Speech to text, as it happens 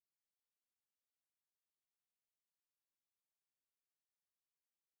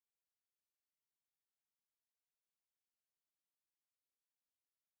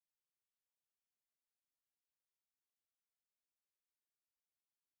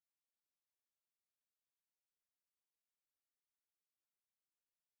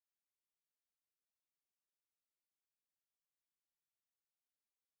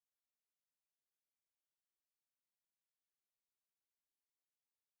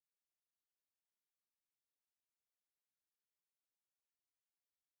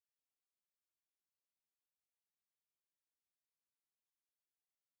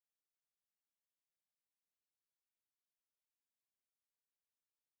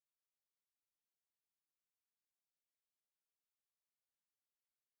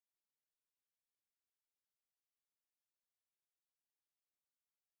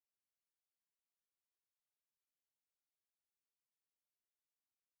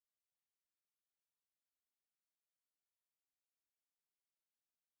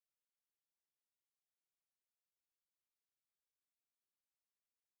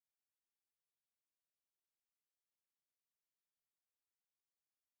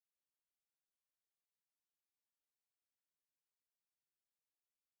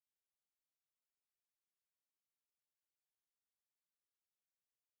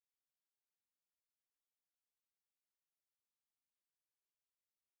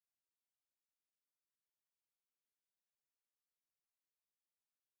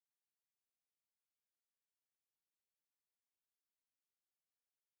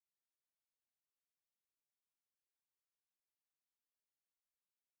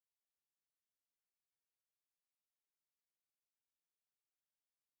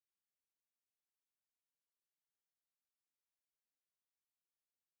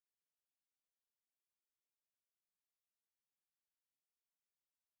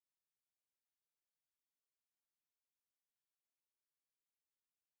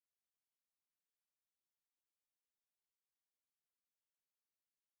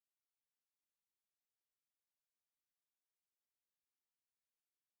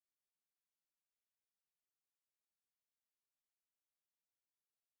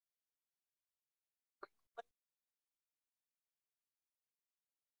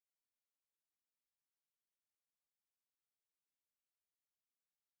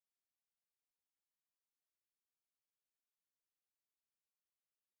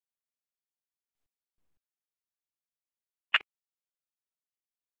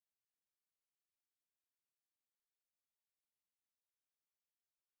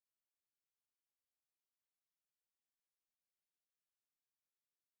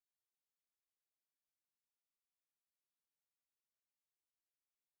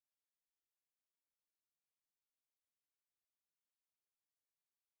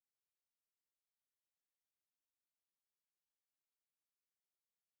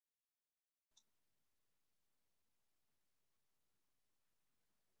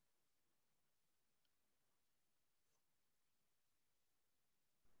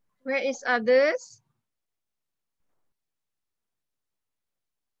Where is others?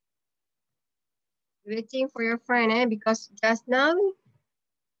 Waiting for your friend, because just now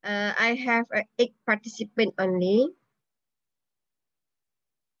I have 8 participants only.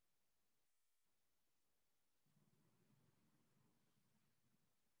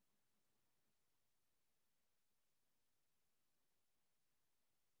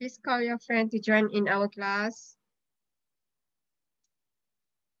 Please call your friend to join in our class.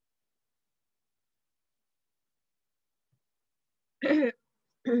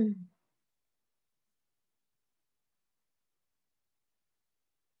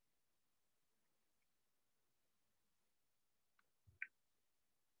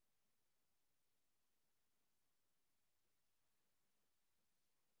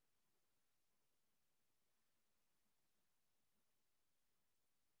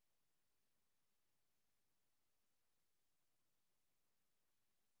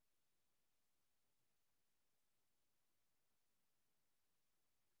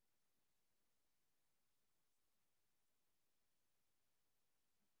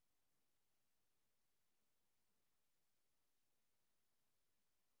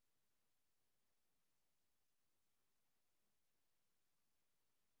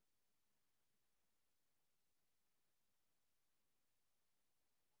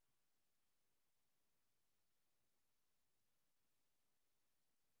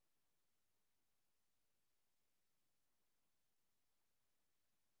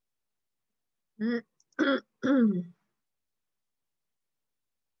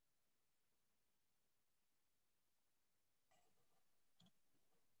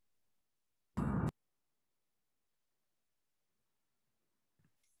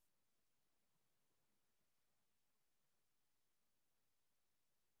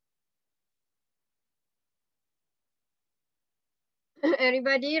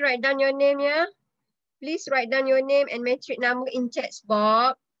 Everybody write down your name, yeah? Please write down your name and metric number in chat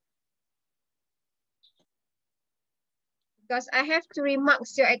box. Because I have to remark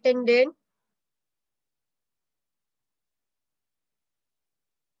your attendance.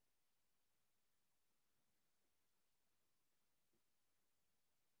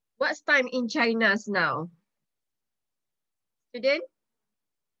 What's time in China now? Student?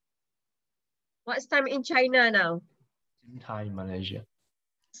 What's time in China now? Time Malaysia.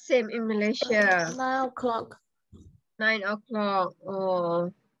 Same in Malaysia. 9 o'clock. 9 o'clock.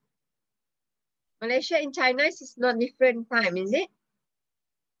 Oh. Malaysia and China is not different time, is it?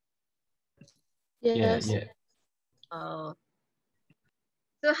 Yes. Yeah. Oh.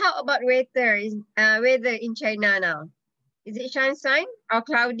 So how about weather? Weather in China now? Is it sunshine or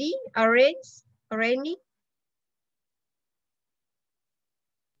cloudy or rainy?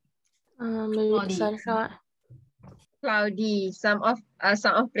 Maybe sunshine. Cloudy. Some of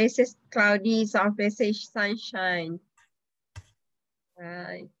places cloudy, some places sunshine.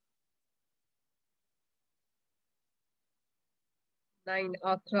 Right. 9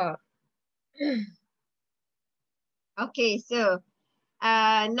 o'clock. Okay, so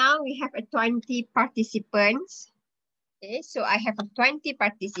now we have 20 participants. Okay, so I have 20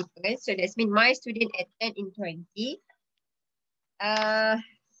 participants. So that means my student attend in 20.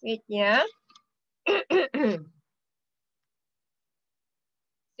 Wait, yeah.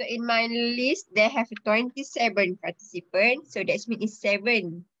 So in my list, they have 27 participants. So that means it's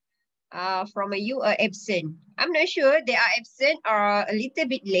 7 from you are absent. I'm not sure they are absent or a little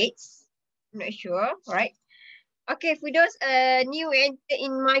bit late. I'm not sure, right? Okay, for those new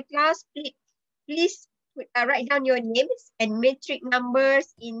in my class, please write down your names and metric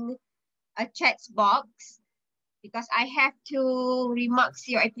numbers in a chat box because I have to remark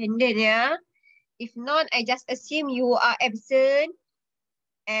your attendance, yeah. If not, I just assume you are absent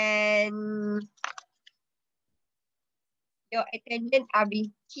and your attendance are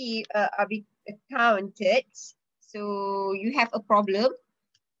be counted. So you have a problem.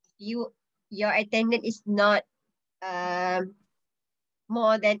 Your attendance is not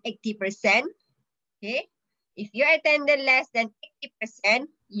more than 80%. Okay. If your attendance less than 80%,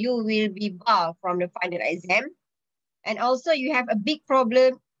 you will be barred from the final exam. And also you have a big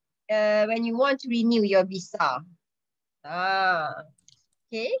problem when you want to renew your visa.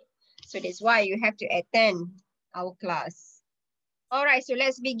 Okay. So that's why you have to attend our class. All right, so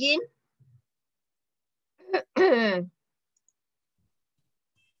let's begin.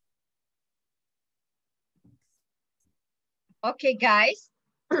 Okay, guys.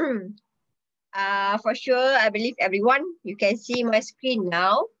 For sure, I believe everyone, you can see my screen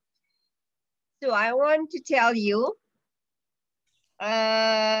now. So I want to tell you,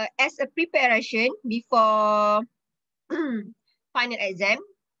 as a preparation before final exam,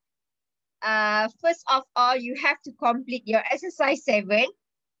 first of all, you have to complete your exercise 7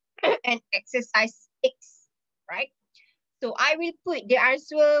 and exercise 6, right? So I will put the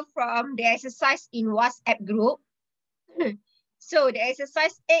answer from the exercise in WhatsApp group. So the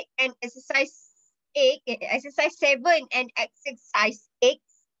exercise 8 and exercise 7 and exercise 8,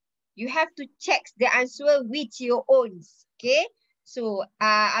 you have to check the answer with your own. Okay. So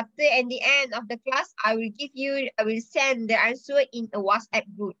after and the end of the class, I will send the answer in a WhatsApp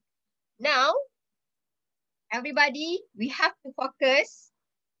group. Now, everybody, we have to focus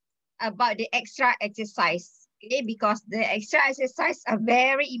about the extra exercise. Okay, because the extra exercise are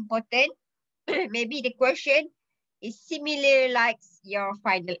very important. Maybe the question is similar like your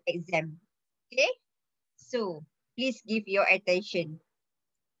final exam. Okay, so please give your attention.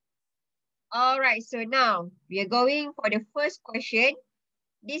 All right, so now we are going for the first question.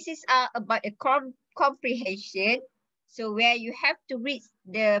 This is about a comprehension. So where you have to read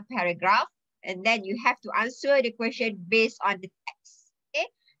the paragraph and then you have to answer the question based on the text. Okay,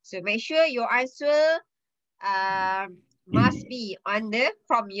 so make sure your answer must be on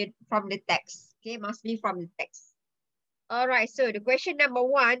from the text. Okay, must be from the text. All right, so the question number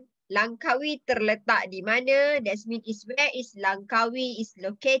 1, Langkawi terletak di mana? That means is where is Langkawi is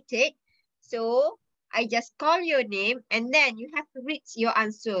located. So I just call your name and then you have to read your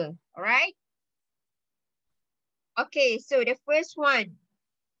answer. All right. Okay, so the first one.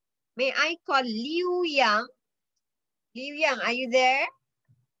 May I call Liu Yang? Liu Yang, are you there?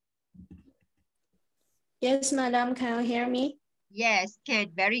 Yes, madam. Can you hear me? Yes,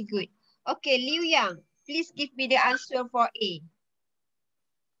 can. Very good. Okay, Liu Yang, please give me the answer for A.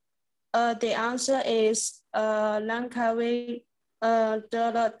 The answer is Langkawi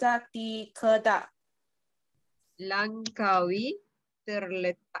terletak di Kedah. Langkawi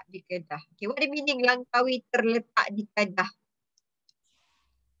terletak di Kedah. Okay, what do you meaning Langkawi terletak di Kedah?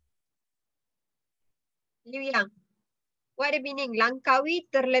 Liu Yang, what do you meaning Langkawi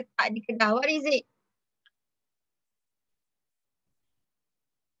terletak di Kedah? What is it?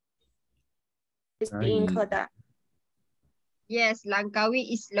 It's in Kedah. Yes, Langkawi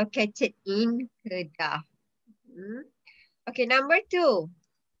is located in Kedah. Okay, number 2.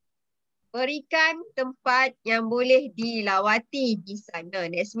 Berikan tempat yang boleh dilawati di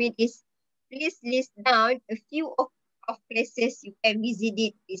sana. That means is please list down a few of places you can visit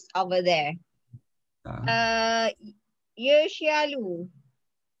it is over there. Yexiaolu.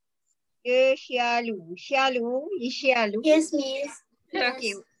 Yexiaolu. Yes, miss.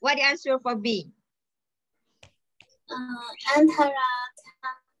 Okay, what the answer for B? Antara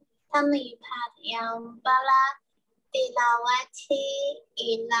tempat yang boleh dilawati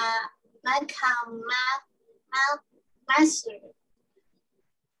ialah makam Masri.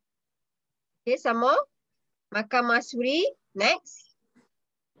 Okay, some more. Makam Masri. Next.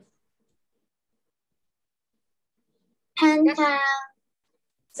 Antara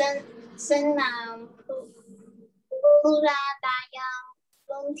senam Puradayang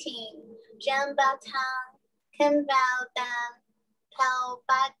Bunting Jambatan Kembal dan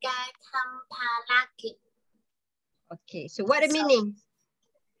pelbagai tempat lagi. Okay, so what the meaning?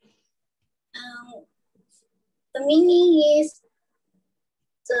 The meaning is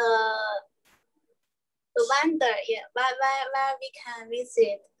the wonder, yeah, where we can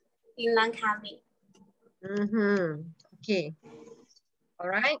visit in Langkawi. Okay. All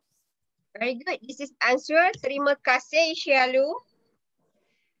right. Very good. This is answer. Terima kasih, Yexiaolu.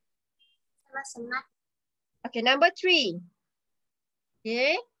 Sama-sama. Okay, number 3.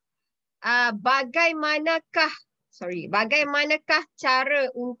 Okay. Bagaimanakah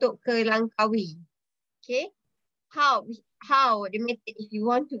cara untuk ke Langkawi? Okay. How the method if you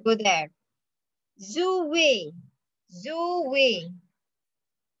want to go there? ZUWEI.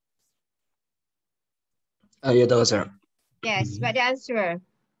 Ya, the answer. Yes, what the answer?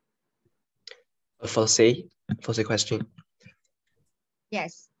 For C question.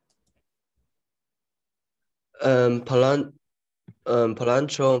 Yes. Pelancong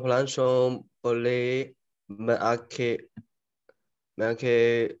boleh mengakui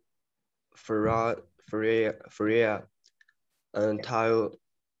Feria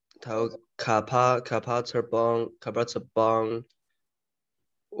tahu kapal terbang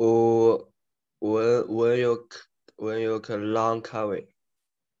Untuk ke Langkawi.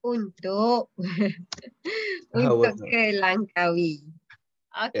 Untuk ke Langkawi.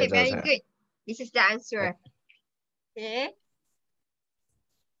 Okay, Yeah, very that's good. This is the answer. Okay.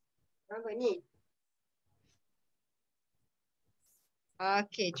 Apa ni?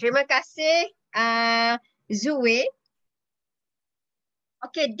 Okay, terima kasih ZUWEI.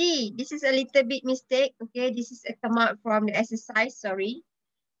 Okay, D. This is a little bit mistake. Okay, this is a come out from the exercise. Sorry.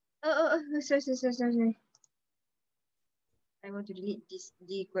 Sorry. I want to delete this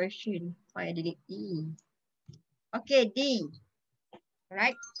D question. Why I delete E? Okay, D.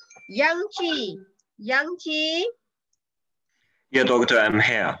 Right. Yang Qi. Yeah, doctor, I'm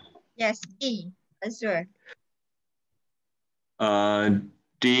here. Yes, D. Answer.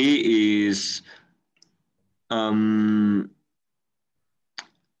 D is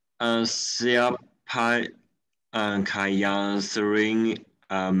siapa yang sering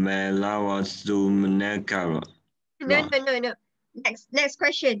melawat Zoom negara? No. Next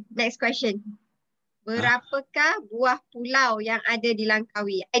question. Berapakah buah pulau yang ada di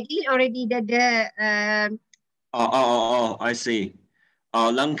Langkawi? I delete already the I see.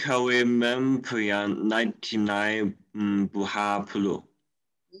 Langkawi mempunyai 99 buah pulau.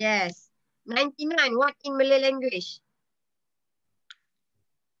 Yes. 99. What in Malay language?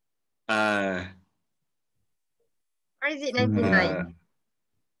 Or is it 99?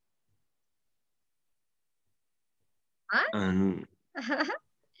 Huh?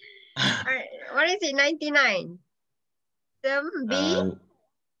 What is it? 99?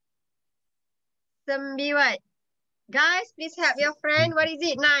 Sembi what? Guys, please help your friend. What is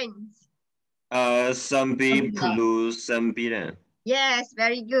it? 9? Sembi puluh sembilan. Yes,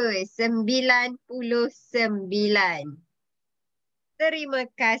 very good. 99. Terima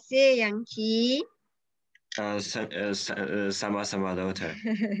kasih, Yang Qi. Sama-sama, dokter.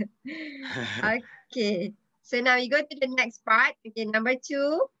 Okay. So now we go to the next part. Okay, number 2,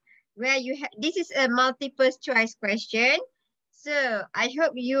 where you have, this is a multiple choice question. So I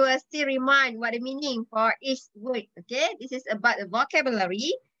hope you will still remind what the meaning for each word. Okay, this is about the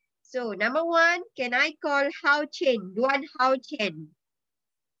vocabulary. So number 1, can I call haochen, Duanhaochen?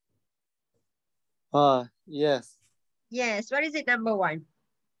 Yes. Yes, what is it, number 1?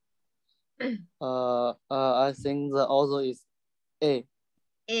 I think the answer is A.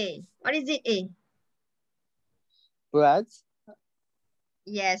 A. What is it, A? Bread.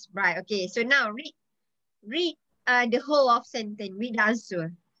 Yes, right. Okay, so now read the whole of sentence. Read the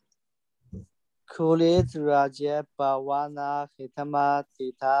answer. Kulit raja berwarna hitam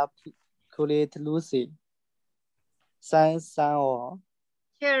tidak kulit lusi. Sarah.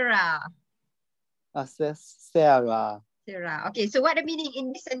 Sarah. Okay, so what the meaning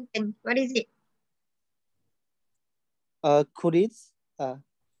in this sentence? What is it? Kulit.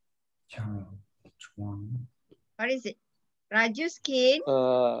 What is it? Raju skin.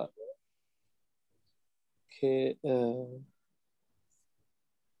 Okay.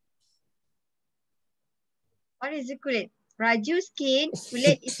 What is it, kulit? Raju skin.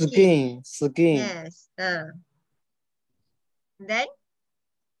 Kulit is skin. Yes. Then?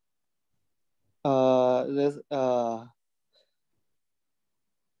 This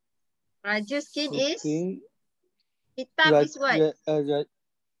Raju skin is? Hitam is what?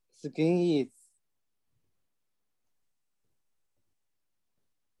 Skin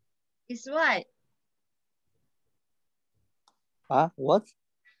is what? What?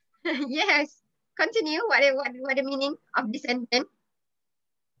 Yes. Continue. What the meaning of this sentence?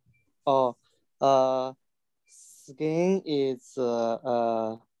 Skin is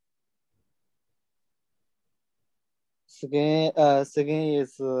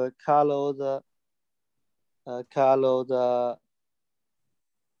colored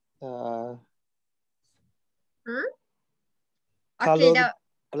Okay, now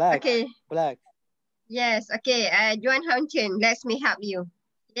black. Okay. Black. Yes, okay. Duanhaochen, let me help you.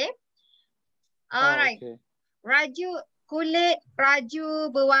 Okay. All right. Okay. Kulit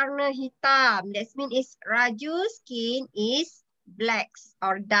Raju berwarna hitam. That means Raju skin is blacks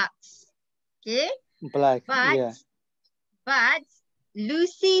or darks. Okay. Black. Yeah. But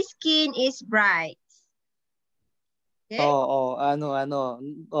Lucy skin is bright. Okay. I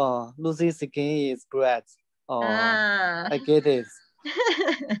know. Lucy's skin is bright. I get it.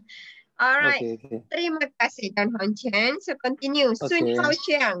 All right. Okay. Terima kasih, Duanhaochen. So continue. Sun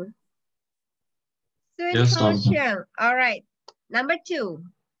Haoxiang. Yes, Haoxiang. All right. Number 2.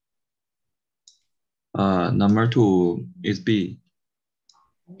 Number 2 is B.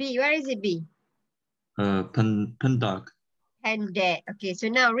 B. Where is it, B? Pendek. Pendek. Okay. So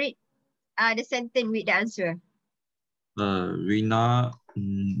now read the sentence with the answer. Rina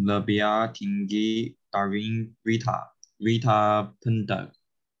lebih tinggi dari Rita. Rita pendek.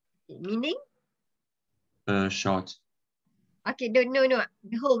 Meaning? Short. Okay, no.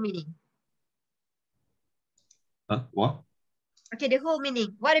 The whole meaning. What? Okay, the whole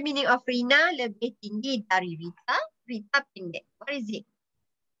meaning. What the meaning of Rina lebih tinggi dari Rita? Rita pendek. What is it?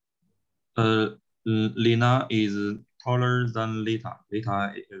 Lina is taller than Rita.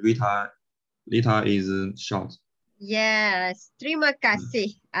 Rita is short. Yes. Terima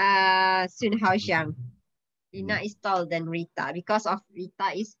kasih, Sun Haoxiang. Lina is tall than Rita because of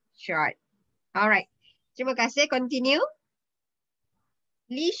Rita is short. All right. Terima kasih. Continue.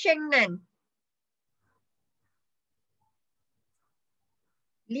 LIShengnan.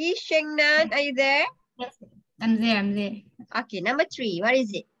 LIShengnan, are you there? Yes, I'm there. Okay, number 3. What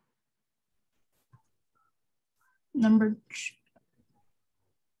is it? Number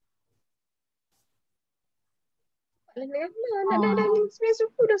Nak 9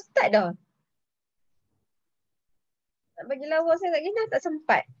 suku dah start dah. Nak bagi lawa saya tak kena, tak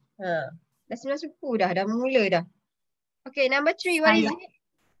sempat. Dah 9 suku dah mula dah. Okay, number 3, what is it?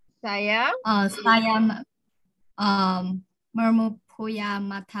 Saya mempunyai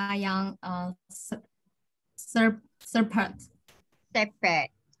mata yang sepet. Sepet.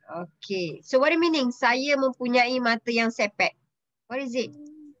 Okay. So what do you meaning? Saya mempunyai mata yang sepet. What is it?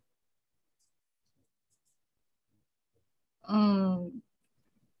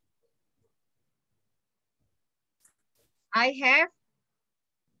 I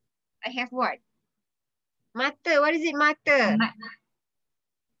have what? Mata. What is it, mata?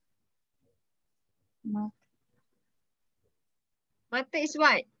 Mata is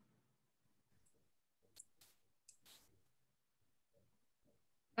what?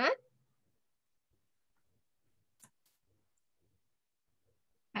 Huh?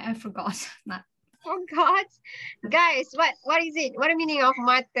 I forgot. Forgot. Guys, what is it? What is the meaning of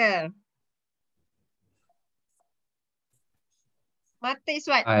mata? Mata is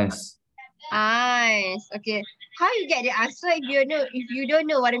what? Eyes. Eyes. Okay. How you get the answer if you don't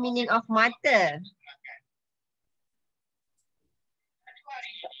know what the meaning of mata?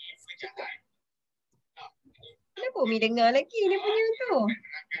 Kenapa Umi dengar lagi dia punya tu?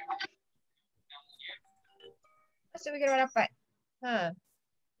 Masuk kita dapat.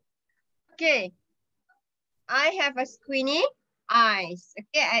 Okay. I have a squinty eyes.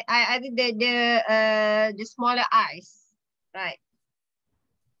 Okay, I did the smaller eyes. Right.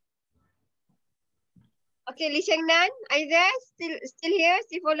 Okay, LIShengnan, are you there? Still here?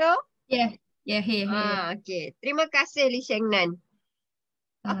 Still follow? Yeah, here. Okay. Terima kasih LIShengnan.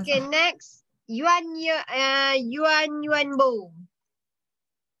 Okay, next. YUANBO.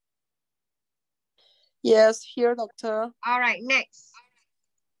 Yes, here, doctor. All right, next.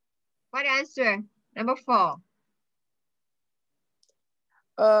 What answer? Number 4.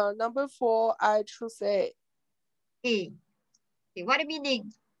 Number 4, I choose A. A. Okay, what the meaning?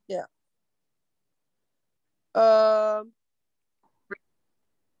 Yeah.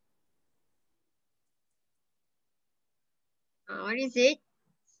 What is it?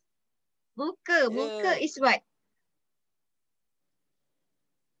 Muka. Muka is what?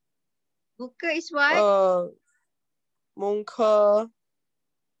 Muka is what? Muka.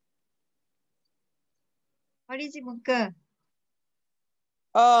 What is it, muka?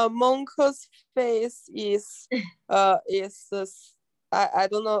 Monka's face is I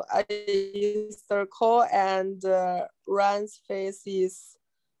don't know, is circle, and Ran's face is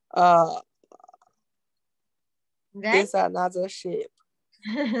is another shape.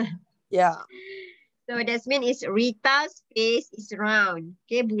 Yeah. So that means Rita's face is round.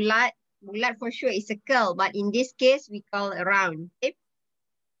 Okay, bulat for sure is circle, but in this case we call round. Okay.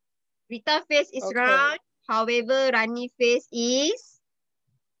 Rita's face is round. However, Rani face is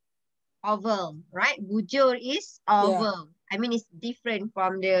oval, right? Bujur is oval. Yeah. I mean, it's different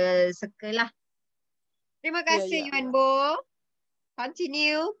from the circle lah. Terima kasih, Yuanbo.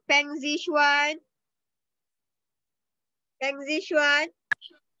 Continue. PENG ZIXUAN. PENG ZIXUAN.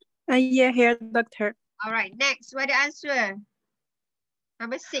 Yeah, here, doctor. All right, next. What the answer?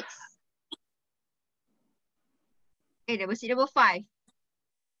 Number 6. Okay, number 5.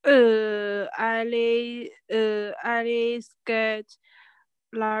 Ali sketch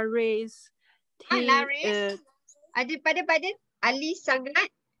Laris. Laris. Ada pada Ali sangat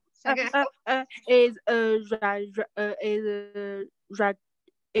is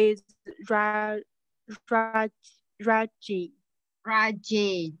Raji.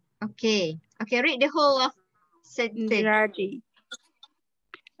 Okay. Okay, read the whole of sentence. Raji.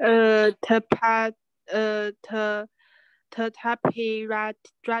 Tetapi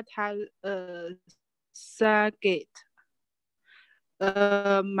Rata sakit.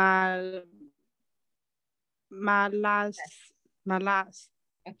 Malas.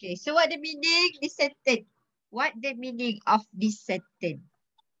 Okay, so what the meaning this sentence? What the meaning of this sentence?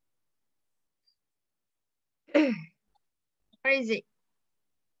 Where is it?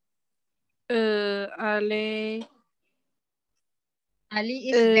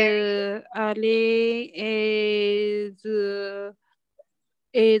 Ali is very. Ali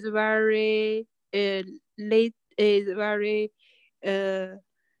is very is very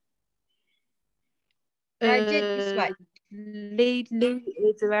Rajin is what? lately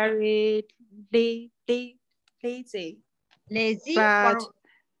it's very lazy. Lazy But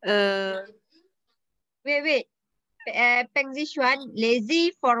wait. Peng ZIXUAN,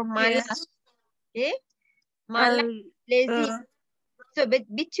 lazy for malas. yes, Okay? Malas, lazy. uh, So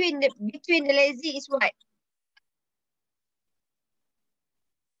between the lazy is what?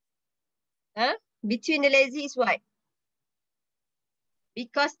 Huh? Between the lazy is what?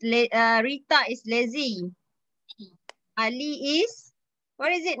 Because Rita is lazy. Ali is,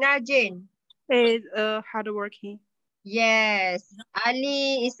 what is it, Narjin? is hardworking. Yes,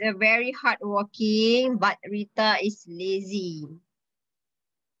 Ali is a very hardworking, but Rita is lazy.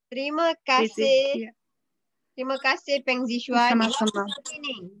 Terima kasih. Yeah. Terima kasih, Peng ZIXUAN. Sama-sama.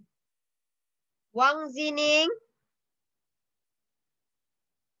 Wangzining.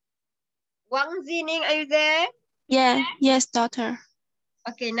 Wangzining, are you there? Yeah, yes, daughter.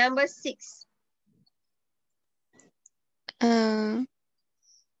 Okay, number 6.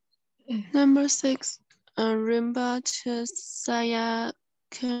 Number 6. Rimba saya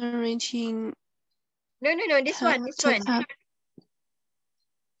keriting. No, this one.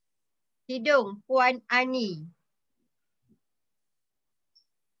 Hidung, Puan Ani.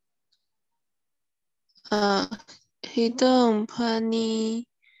 Hidung pani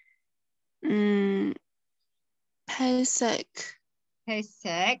pesek.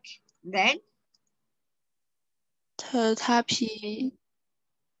 Then? Tetapi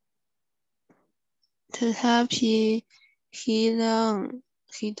hidung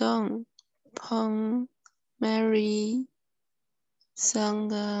peng Mary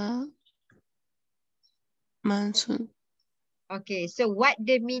sangga mansun. Okay, so what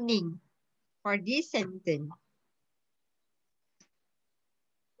the meaning for this sentence?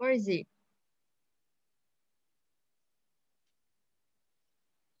 Where is it?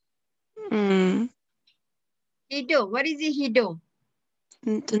 Hidung, what is it, hidung?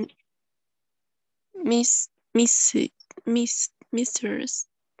 Mistress.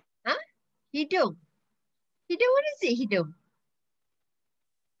 Huh? Hidung. Hidung, what is it, hidung?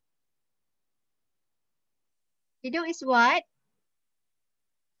 Hidung is what?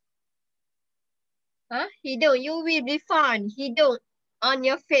 Huh? Hidung, you will be found. Hidung on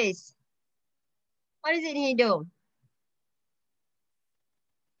your face. What is it, hidung?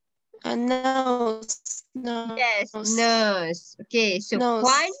 A nose. Yes, nose. Okay, so Nose.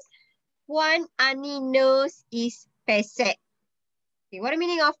 Puan Ani nose is pesek. Okay, what the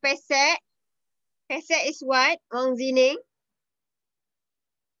meaning of pesek? Pesek is what? Wangzining?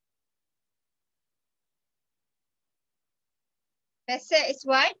 Pesek is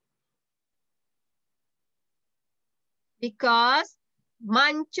what? Because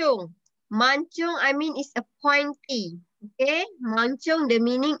mancung. Mancung, I mean, is a pointy. Okay? Mancung, the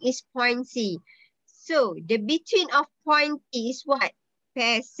meaning is pointy. So, the between of pointy is what?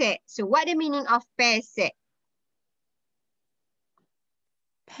 Pesek. So, what the meaning of pesek?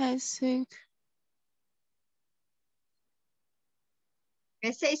 Pesek.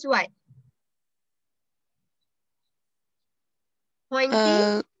 Pesek is what?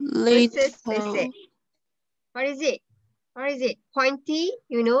 Pointy versus pesek. What is it? What is it? Pointy,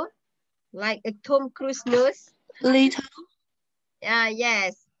 you know, like a Tom Cruise nose. Little.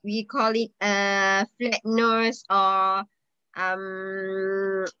 Yes, we call it a flat nose or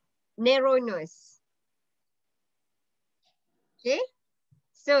narrow nose. Okay,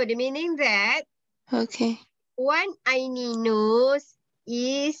 so the meaning that one tiny nose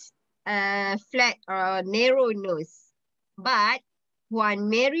is a flat or narrow nose, but one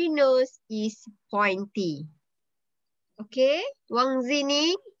merry nose is pointy. Okay,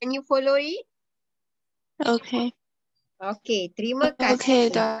 Wangzining, can you follow it? Okay. Okay, terima kasih. Okay,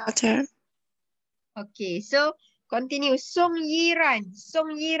 doctor. Okay, so continue. Song Yiran.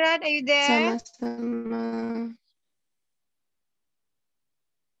 Song Yiran, are you there? Sama-sama.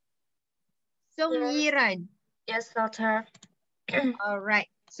 Song Yiran. Yes, doctor. All right.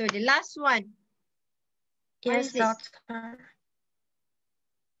 So the last one. Yes, doctor.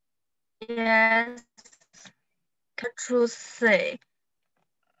 Yes. True say.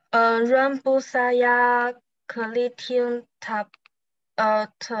 Rambu saya keliting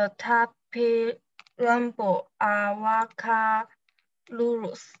tetapi rambu awak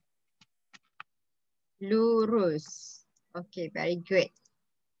lurus. Lurus. Okay, very good.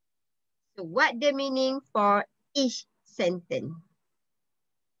 So what the meaning for each sentence?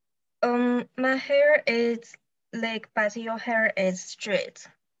 My hair is like, but your hair is straight.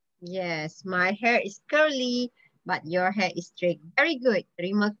 Yes, my hair is curly, but your hair is straight. Very good.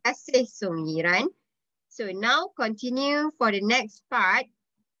 Terima kasih, Song Yiran. So now continue for the next part.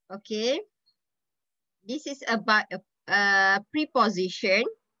 Okay. This is about a preposition.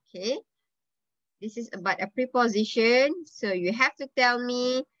 Okay. This is about a preposition. So you have to tell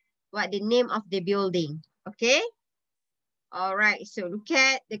me what the name of the building. Okay. All right. So look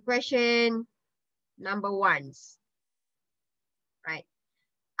at the question number 1. Right.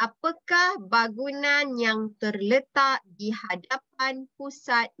 Apakah bangunan yang terletak di hadapan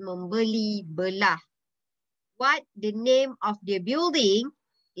pusat membeli belah? What the name of the building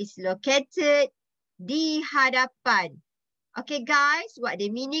is located di hadapan? Okay guys, what the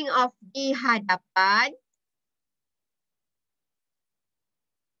meaning of di hadapan?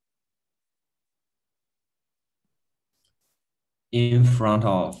 In front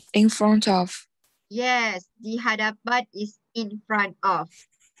of. In front of. Yes, di hadapan is in front of.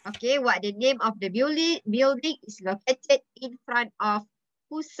 Okay, what the name of the building is located in front of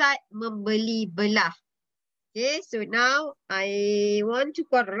pusat membeli belah. Okay, so now I want to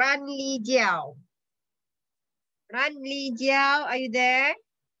call Ran Li Jiao. Ran Li Jiao, are you there?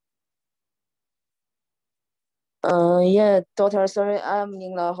 Yeah, doctor, sorry, I'm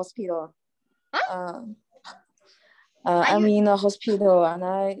in the hospital. Huh? I'm in the hospital and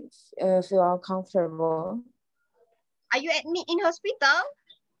I feel uncomfortable. Are you admitted in hospital?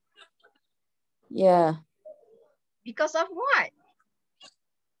 Yeah. Because of what?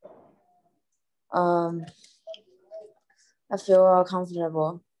 I feel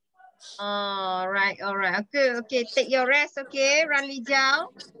uncomfortable. All right. Okay. Take your rest, okay, Ran Li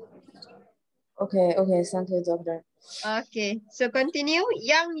Jiao. Okay, thank you, doctor. Okay, so continue.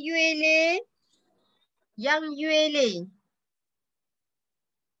 Yang Yuelei.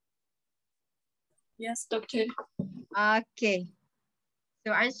 Yes, doctor. Okay. So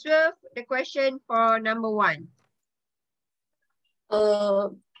answer the question for number 1.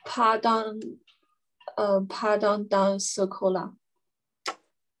 Padang dan sekolah.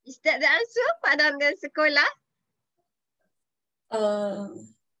 Is that the answer? Padang dan sekolah?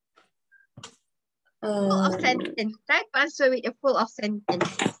 Full of sentence. Try to answer with a full of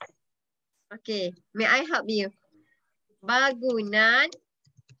sentence. Okay, may I help you? Bangunan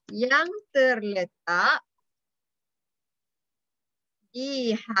yang terletak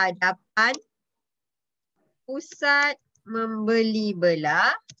di hadapan pusat membeli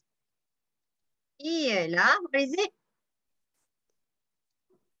belah ialah, what is it?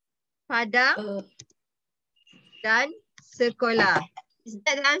 Padang dan sekolah. Is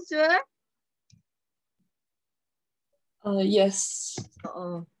that the answer? Yes.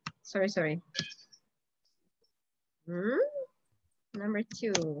 Oh, sorry. Number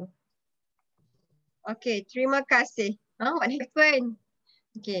 2. Okay, terima kasih. What happened?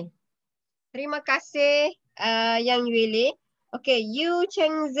 Okay. Terima kasih, Yang Yuelei. Okay, you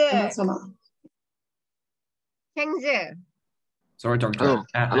Chengze. Chengze. Sorry, doctor.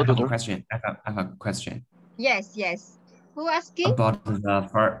 I have doctor. a question. Yes. Who asking? About the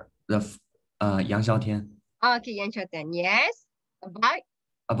Yang XIAOTIAN. Okay, Yang XIAOTIAN. Yes. About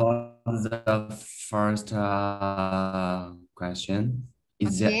the first question.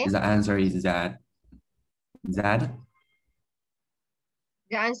 Okay. The answer is that.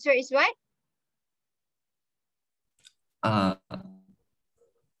 The answer is what? I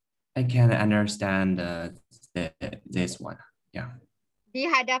can understand this one. Yeah. Di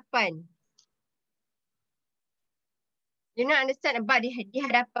hadapan. You not understand about di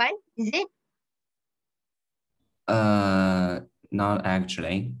hadapan, is it? Not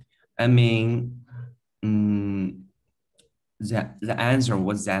actually. I mean, the answer,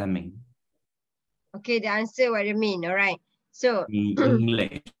 what's that mean? Okay, the answer, what do you mean? All right. So in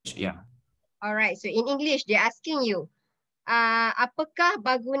English, yeah. All right. So in English, they're asking you, apakah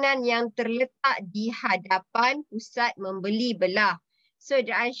bangunan yang terletak di hadapan pusat membeli belah? So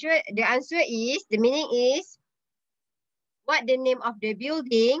the answer is, the meaning is, what the name of the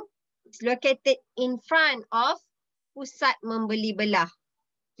building is located in front of pusat membeli belah.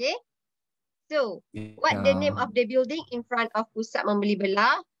 Okay. So what the name of the building in front of pusat membeli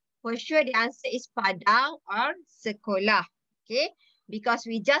belah? For sure the answer is padang or sekolah. Okay. Because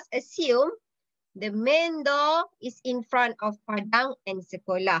we just assume the main door is in front of padang and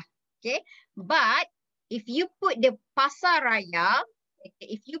sekolah. Okay. But if you put the pasar raya, okay,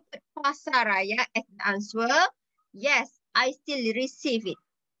 if you put pasar raya as the answer, yes, I still receive it.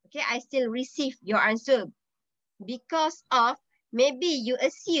 Okay, I still receive your answer. Because of maybe you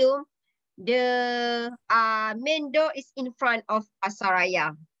assume the main door is in front of pasar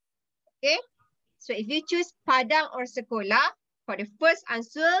raya. Okay. So if you choose padang or sekolah for the first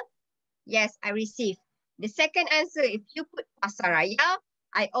answer, yes, I receive. The second answer, if you put pasar raya,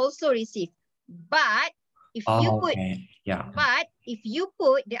 I also receive. But if you put, okay, yeah. but if you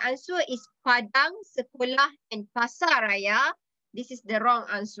put, the answer is padang, sekolah, and pasaraya. This is the wrong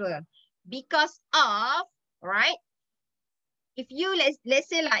answer because of, right? If you let's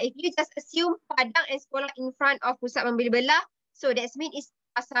say lah, if you just assume padang and sekolah in front of pusat membeli belah, so that means is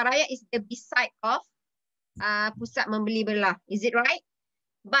pasaraya is the beside of pusat membeli belah. Is it right?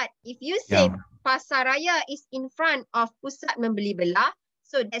 But if you say pasaraya is in front of pusat membeli belah,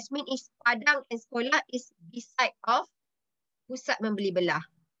 so that means is padang and sekolah is beside of pusat membeli belah.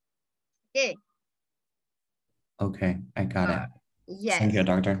 Okay. Okay, I got it. Yes. Thank you,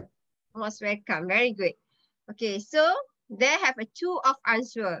 doctor. Most welcome. Very good. Okay, so there have a two of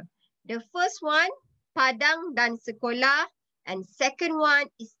answer. The first one, padang dan sekolah, and second one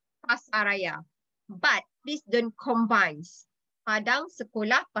is pasaraya. But please don't combine padang,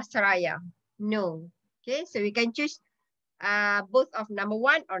 sekolah, pasaraya. No. Okay, so we can choose both of number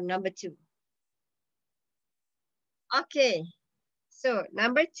one or number two. Okay, so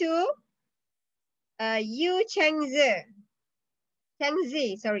number two, Yu Chengzi.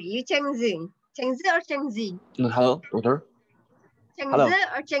 Chengzi, sorry, Yu Chengzi. Chengzi or Chengzi? Hello, doctor. Chengzi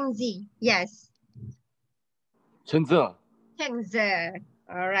or Chengzi? Yes. Chengzi. Chengzi.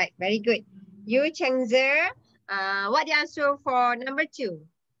 All right, very good. Yu Chengzi. What the answer for number two?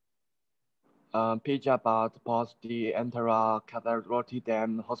 Pejabat pos di antara kata roti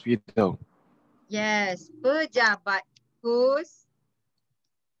dan hospital. Yes, pejabat pos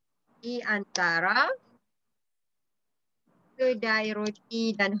di antara kedai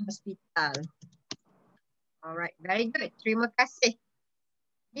roti dan hospital. Alright, very good. Terima kasih.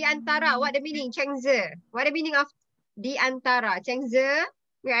 Di antara, what the meaning? Chengzi. What the meaning of di antara? Chengzi,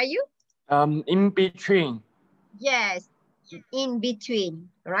 where are you? In between. Yes, in between.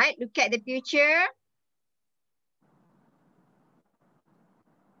 Alright, look at the picture.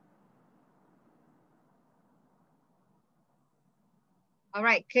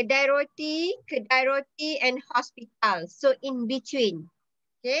 Alright, kedai roti, and hospital. So in between.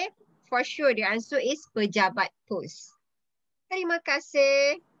 Okay, for sure the answer is pejabat pos. Terima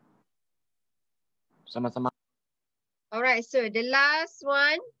kasih. Sama-sama. Alright, so the last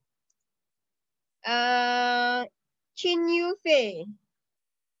one. YUFEI.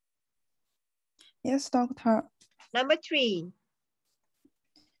 Yes, doctor. Number three.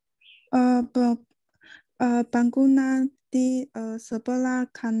 Bangunan di sebelah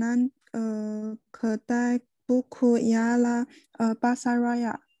kanan kedai buku ialah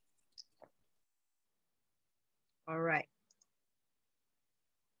pasaraya. Alright.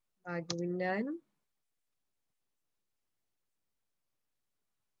 Bangunan.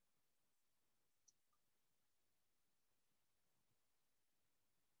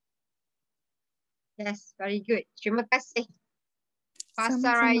 Yes, very good. Terima kasih.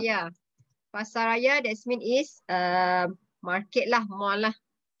 Pasaraya. Pasaraya, that means is market lah, mall lah.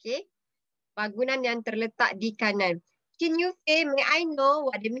 Okay. Bangunan yang terletak di kanan. YUFEI, may I know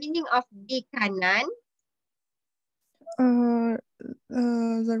what the meaning of di kanan? The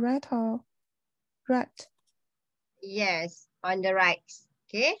right or right? Yes, on the right.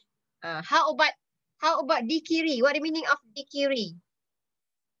 Okay. How about di kiri? What the meaning of di kiri?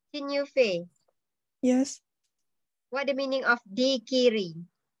 YUFEI. Yes. What the meaning of di kiri?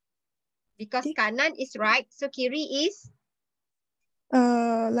 Because kanan is right, so kiri is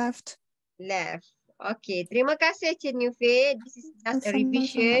left. Left. Okay, terima kasih YUFEI. This is just a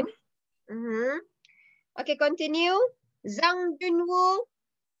revision. Okay, continue. Zhang JUNWU.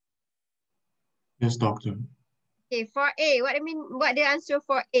 Yes, doctor. Okay, for A, what the answer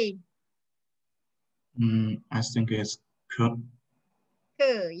for A? I think it's Ke.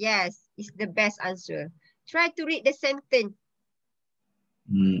 Ke, yes, it's the best answer. Try to read the sentence.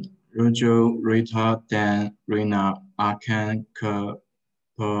 Rojo, Rita, dan Rina akan ke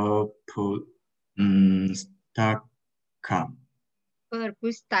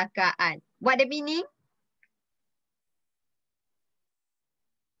perpustakaan. What the meaning?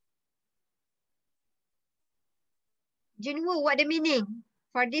 JUNWU, what the meaning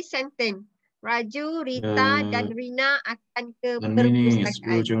for this sentence? Raju, Rita, dan Rina akan ke perpustakaan. The meaning is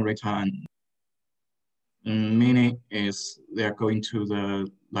Rojo, Rita, and meaning is they are going to the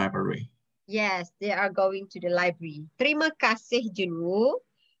library. Yes, they are going to the library. Terima kasih, JUNWU.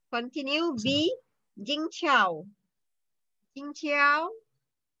 Continue B, Jing Qiao. Jing Qiao.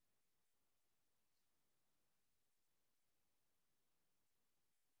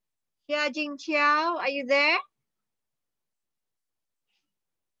 Yeah, Jing Qiao, are you there?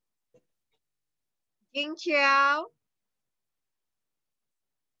 Jing Qiao.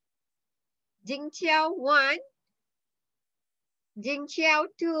 Jing Qiao 1. Jing Qiao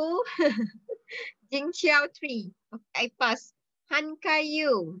 2. Jing Qiao 3. Okay, I pass.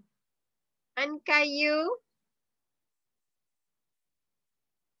 KAIYU. KAIYU.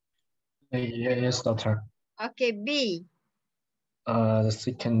 Yes, doctor. Okay, B. The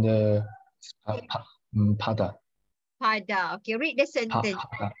second pada. Pada. Okay, read the sentence.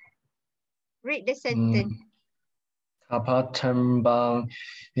 Pada. Read the sentence. Kapal terbang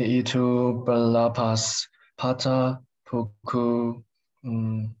itu berlepas pada pukul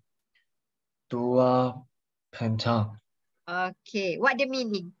 2 petang. Okay, what the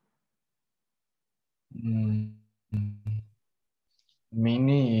meaning?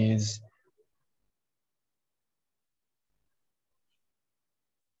 Meaning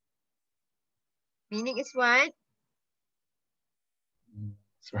is what?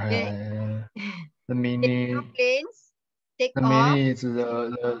 Sorry, the meaning. Planes take The off. meaning is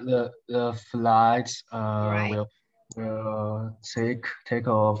the flights Right. will take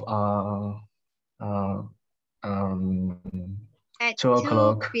off At 2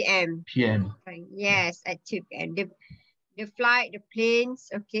 o'clock p.m. p.m. Yes, at 2 p.m. The flight, the planes,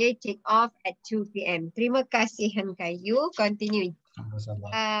 okay, take off at 2 p.m. Terima kasih, KAIYU. Continue.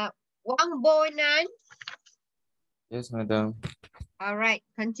 Wang Baonan. Yes, madam. All right,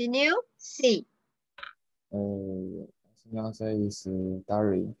 continue. C. Answer is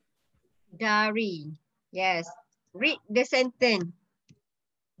diary. Dari. Yes. Read the sentence.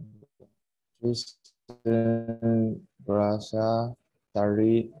 Jason berasal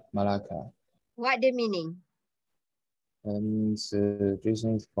dari Malacca. What the meaning? And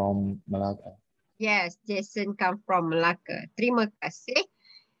Jason is from Malacca. Yes, Jason come from Malacca. Terima kasih.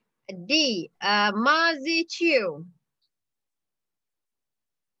 D. ZECHU.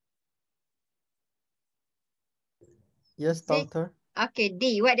 Yes, doctor. Okay,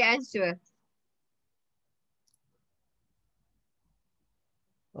 D. What the answer?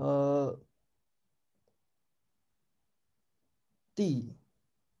 D.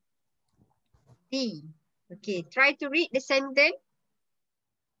 D. Okay, try to read the sentence.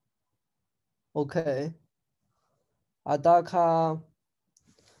 Okay. Adakah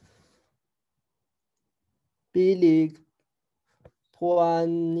bilik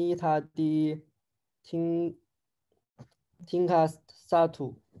wanita di tingkat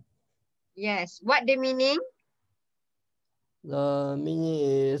 1? Yes. What the meaning? The meaning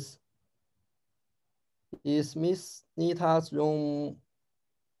is Miss Nita's room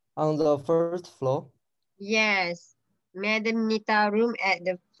on the first floor? Yes. Madam Nita room at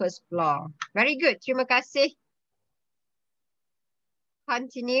the first floor. Very good. Terima kasih.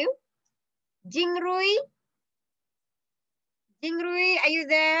 Continue. Jingrui. Jingrui, are you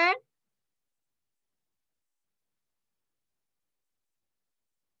there?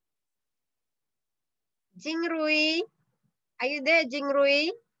 Jingrui. Are you there, Jingrui?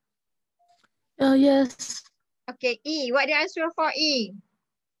 Yes. Okay, E. What the answer for E?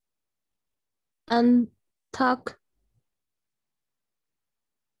 Untuck.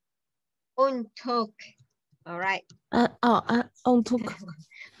 Untuk. All right. Untuck.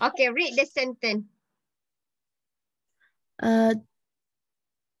 Okay, read the sentence.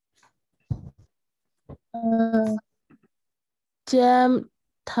 Jam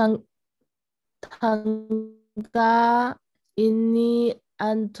tangga ini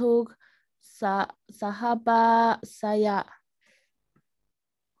untuk sahabat saya.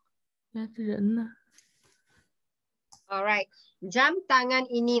 Alright. Jam tangan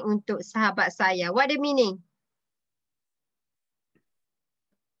ini untuk sahabat saya. What the meaning?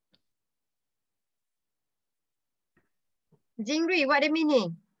 Jingrui, what the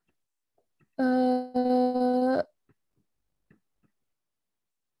meaning?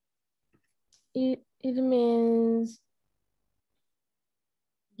 It means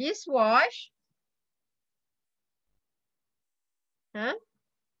dishwash. Huh?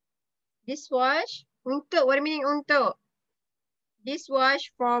 Dishwash. Untuk, what do you mean untuk?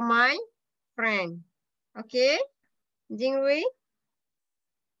 Dishwash for my friend. Okay? Jingrui?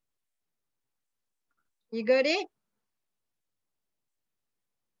 You got it?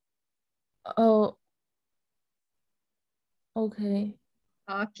 Oh. Okay.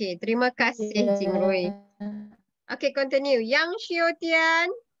 Okay, terima kasih, Jingrui. Okay, continue. Yang XIAOTIAN.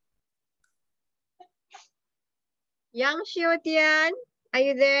 Yang XIAOTIAN, are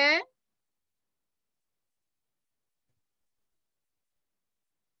you there?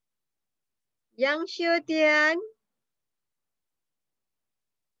 Yang XIAOTIAN.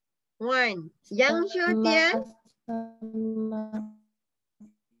 One. Yang XIAOTIAN.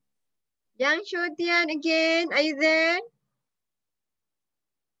 Yang XIAOTIAN again, are you there?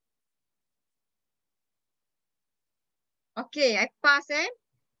 Okay, I pass.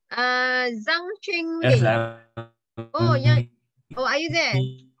 Zhangshengwei. Oh, are you there?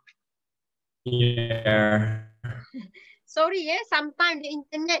 Yeah. Sorry, sometimes the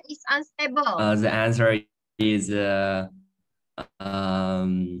internet is unstable. The answer is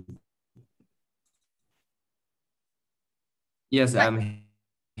yes, what, I'm here.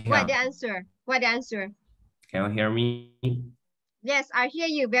 What the answer? What the answer? Can you hear me? Yes, I hear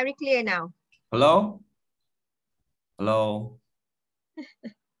you very clear now. Hello? Hello?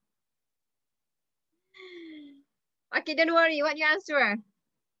 Okay, don't worry. What your answer?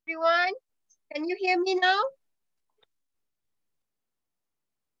 Everyone, can you hear me now?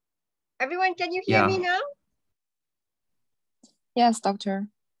 Everyone, can you hear me now? Yes, doctor.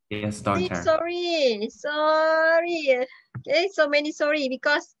 Yes, doctor. Sorry. Okay, so many sorry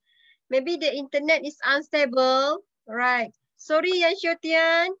because maybe the internet is unstable. Right. Sorry, Yang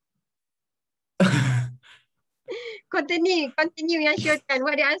XIAOTIan. Continue, Yang XIAOTIan.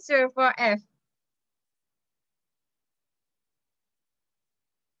 What the answer for F?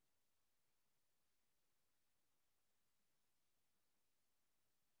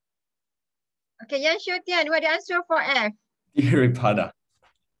 Okay, Yang XIAOTIan, what the answer for F? Daripada.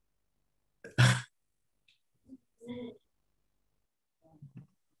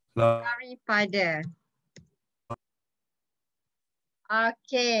 Daripada.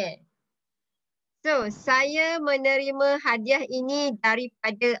 Okay. So, saya menerima hadiah ini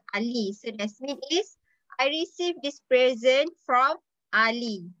daripada Ali. So, that means is I received this present from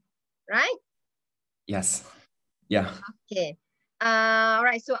Ali. Right? Yes. Yeah. Okay.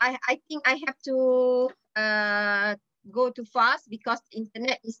 Alright, so I think I have to go too fast because the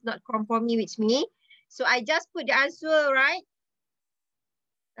internet is not conforming with me. So I just put the answer, right?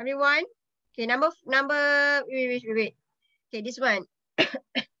 Everyone? Okay, wait. Okay, this one.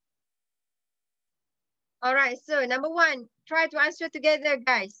 Alright, so number 1, try to answer together,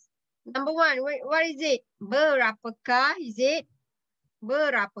 guys. Number 1, what is it? Berapakah, is it?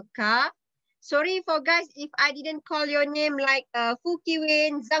 Berapakah? Sorry for guys if I didn't call your name like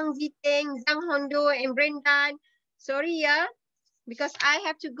Qiwen, Zhang Ziteng, Zhang Handuo, and Brendan. Sorry, because I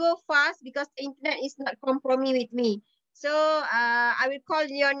have to go fast because the internet is not compromising with me. So I will call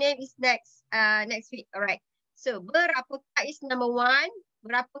your name is next week. Alright. So berapakah is number 1.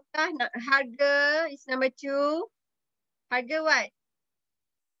 Berapakah harga is number 2. Harga what?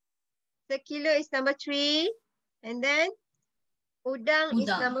 Sekilo is number 3. And then udang is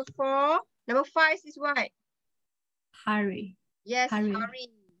number 4. Number 5 is what? Hari. Yes, hari.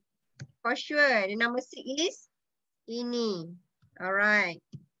 For sure. The number 6 is ini. Alright.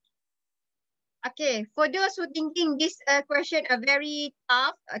 Okay, for those who thinking this question are very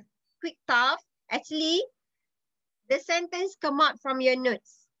tough, tough, actually, the sentence come out from your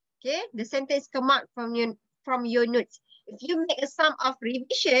notes. Okay, the sentence come out from your notes. If you make a sum of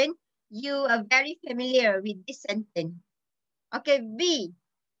revision, you are very familiar with this sentence. Okay, B.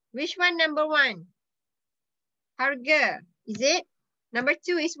 Which one number 1? Harga. Is it? Number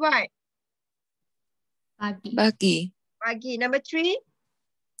 2 is what? Bagi. Bagi. Number 3?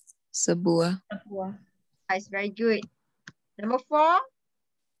 Sebuah. That's very good. Number 4?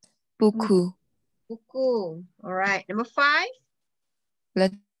 Buku. Buku. All right. Number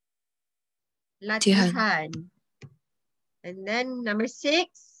 5? Latihan. And then number 6?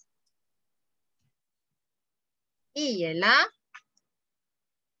 Ialah.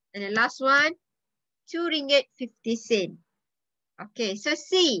 And the last one, RM2.50. Okay, so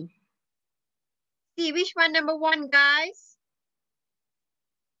C. C, which one number 1, guys?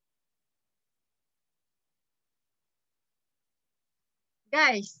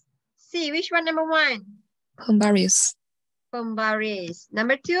 Guys, C, which one number 1? Pembaris. Pembaris.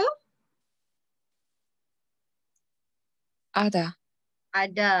 Number 2? Ada.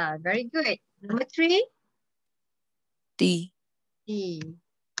 Ada. Very good. Number 3? D. D.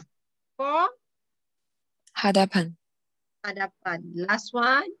 4? Hadapan. Hadapan. Last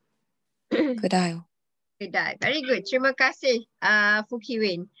one? Kedai. Kedai. Very good. Terima kasih,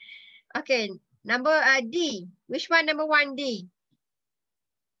 Qiwen. Okay, number D. Which one number 1, D?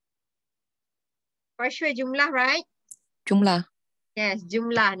 For sure, jumlah, right? Jumlah. Yes,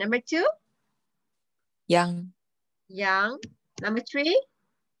 jumlah. Number 2? Yang. Yang. Number 3?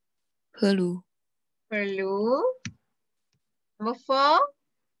 Perlu. Perlu. Number 4?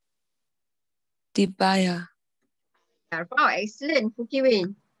 Dibayar. Wow, excellent,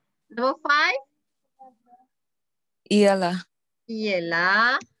 Qiwen. Number 5? Ialah.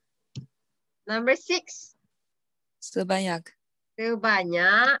 Ialah. Number 6? Sebanyak.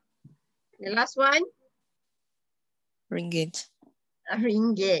 Sebanyak. The last one? Ringgit.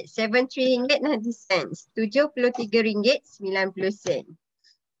 Ringgit. RM73.90. RM73.90.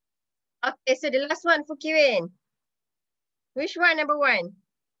 Okay, so the last one for Qiwen. Which one, number one?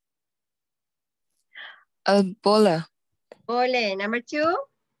 Bola. Boleh. Number two?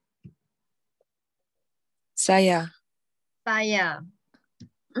 Saya. Saya.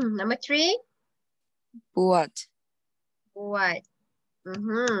 Number three? Buat. Buat.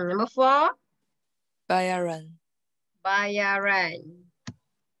 Number four? Bayaran. Bayaran.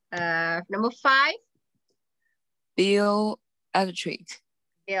 Number five? Bill electric.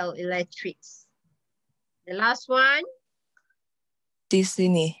 Bill electrics. The last one? Di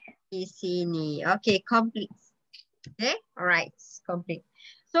sini. Di sini. Okay, complete. Okay, all right, complete.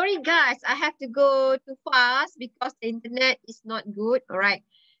 Sorry guys, I have to go too fast because the internet is not good. All right.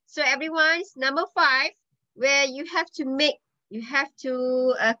 So everyone's number five, where you have to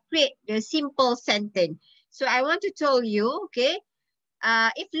create the simple sentence. So I want to tell you, okay,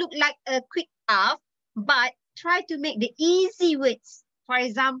 it look like a quick task, but try to make the easy words. For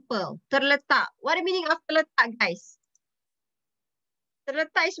example, terletak. What the meaning of terletak, guys?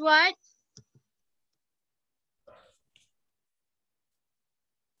 Terletak is what?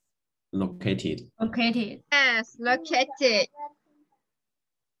 Located. Located. Yes, located.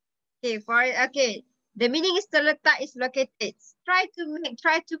 Okay, the meaning is terletak is located. Try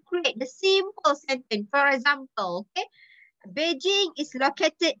to create the simple sentence. For example, okay, Beijing is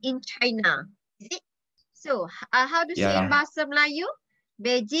located in China. Is it? So, how to say in bahasa Melayu?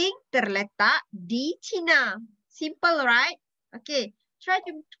 Beijing terletak di China. Simple, right? Okay, try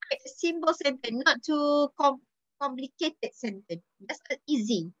to create a simple sentence, not too complicated sentence. Just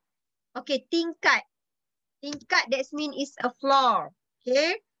easy. Okay, tingkat. Tingkat, that means is a floor,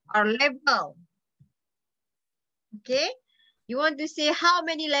 okay, or level. Okay, you want to say how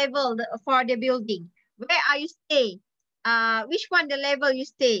many level for the building? Where are you stay? Which one the level you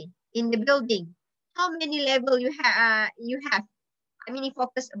stay in the building? How many level you have? I mean, you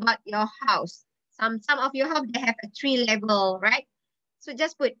focus about your house. Some of your house they have a 3 level, right? So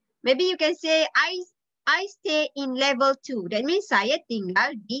just put. Maybe you can say I stay in level 2. That means saya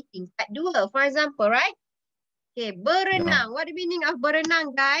tinggal di tingkat 2. For example, right? Okay, berenang. What the meaning of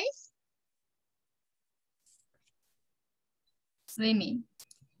berenang, guys? Swimming.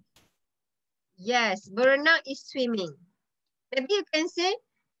 Yes, berenang is swimming. Maybe you can say,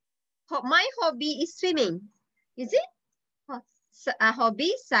 my hobby is swimming. Is it?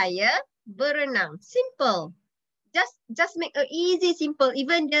 Hobby saya berenang. Simple. Just make it easy, simple.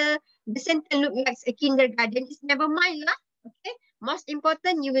 Even the sentence look like a kindergarten, it's never mind lah. Okay. Most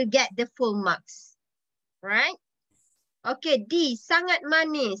important, you will get the full marks. Right? Okay, D, sangat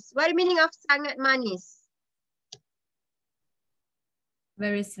manis. What the meaning of sangat manis?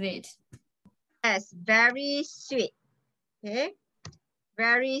 Very sweet. Yes, very sweet. Okay.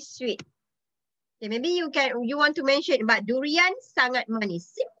 Very sweet. Okay, maybe you want to mention about durian sangat manis.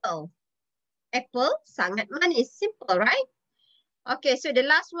 Simple. Apple sangat manis. Simple, right? Okay, so the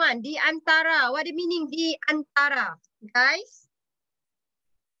last one, di antara. What the meaning di antara, guys?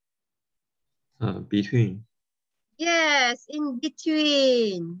 Between. Yes, in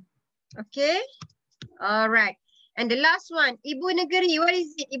between. Okay. All right. And the last one, ibu negeri. What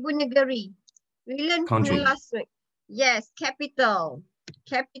is it, ibu negeri? We learned from the last one. Yes, capital.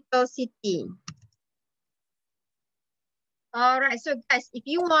 Capital city. All right, so guys, if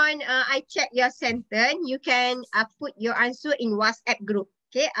you want, I check your sentence, you can put your answer in WhatsApp group.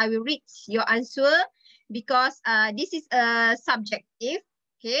 Okay, I will read your answer because this is subjective.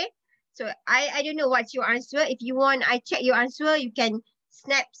 Okay, so I don't know what's your answer. If you want, I check your answer. You can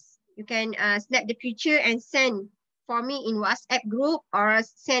snap the picture and send for me in WhatsApp group or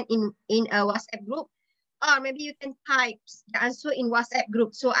send in a WhatsApp group, or maybe you can type the answer in WhatsApp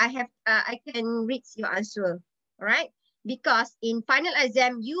group. So I can read your answer. All right. Because in final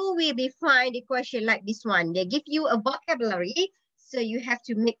exam, you will be find a question like this one. They give you a vocabulary, so you have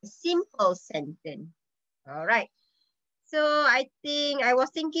to make a simple sentence. All right. So I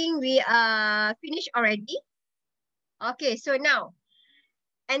was thinking we are finished already. Okay, so now,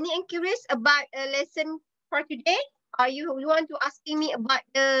 any curious about a lesson for today? Or you want to asking me about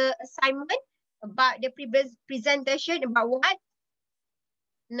the assignment, about the presentation, about what?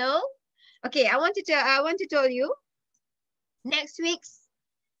 No? Okay, I want to tell you. Next week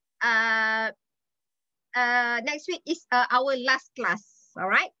is our last class. All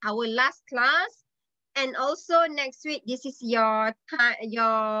right, our last class, and also next week this is your part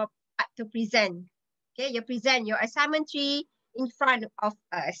to present. Okay, you present your assignment 3 in front of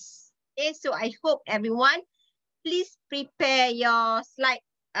us. Okay, so I hope everyone please prepare your slide,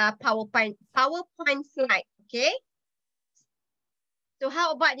 PowerPoint slide. Okay. So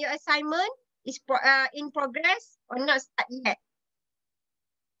how about your assignment? Is in progress or not start yet?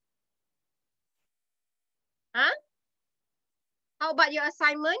 Huh? How about your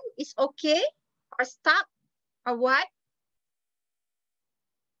assignment? Is okay or stuck or what?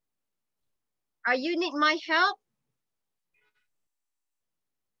 Or you need my help?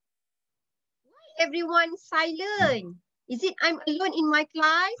 Why everyone silent? Is it I'm alone in my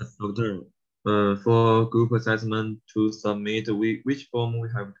class? Doctor, for group assessment to submit, which form we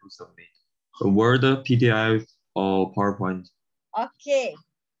have to submit? A Word, PDF, or PowerPoint? Okay,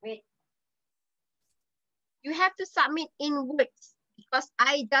 wait. You have to submit in words because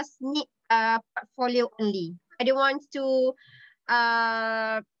I just need a portfolio only. I don't want to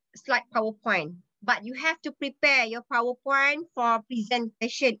slide PowerPoint, but you have to prepare your PowerPoint for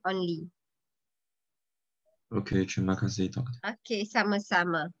presentation only. Okay, terima kasih, Doctor. Okay,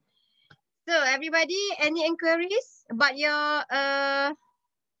 sama-sama. So everybody, any inquiries about your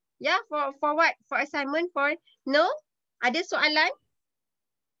yeah, for what? For assignment, for no? Ada soalan?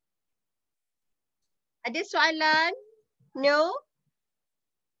 Ada soalan? No?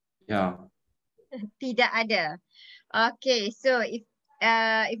 Yeah. Tidak ada. Okay, so if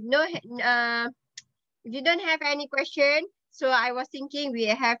no if you don't have any question, so I was thinking we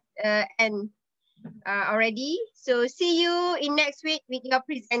have an already. So see you in next week with your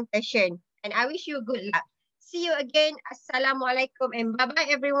presentation, and I wish you good luck. See you again. Assalamualaikum and bye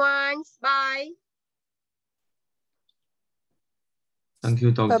bye everyone. Bye. Thank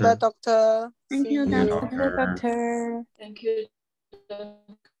you, Doctor. Bye bye, Doctor. Thank See you, you. Doctor. Thank you.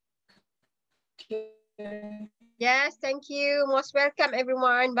 Yes, thank you. Most welcome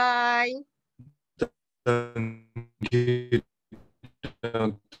everyone. Bye. Thank you,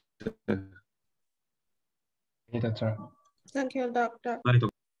 Doctor. Hey, Doctor. Thank you, Doctor. Bye,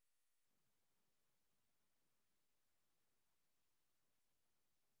 Doctor.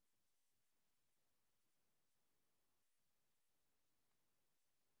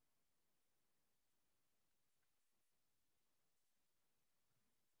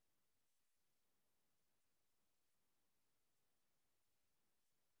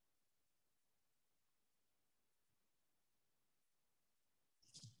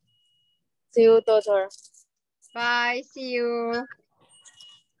 See you, Doctor. Bye. See you.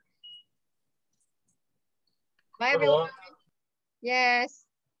 Bye everyone. Yes.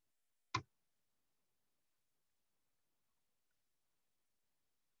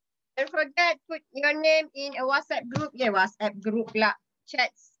 Don't forget put your name in a WhatsApp group. Yeah, WhatsApp group lah.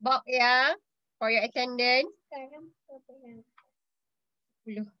 Chat box ya for your attendance.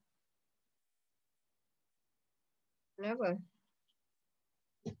 Kenapa?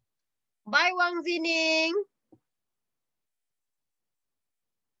 Bye wangzining.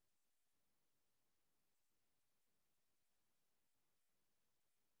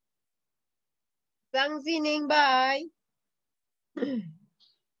 Zhangzining, bye.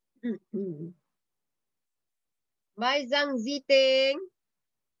 Bye Zhangziting.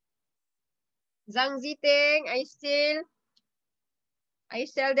 Zhangziting, are you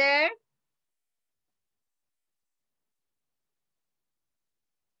still there?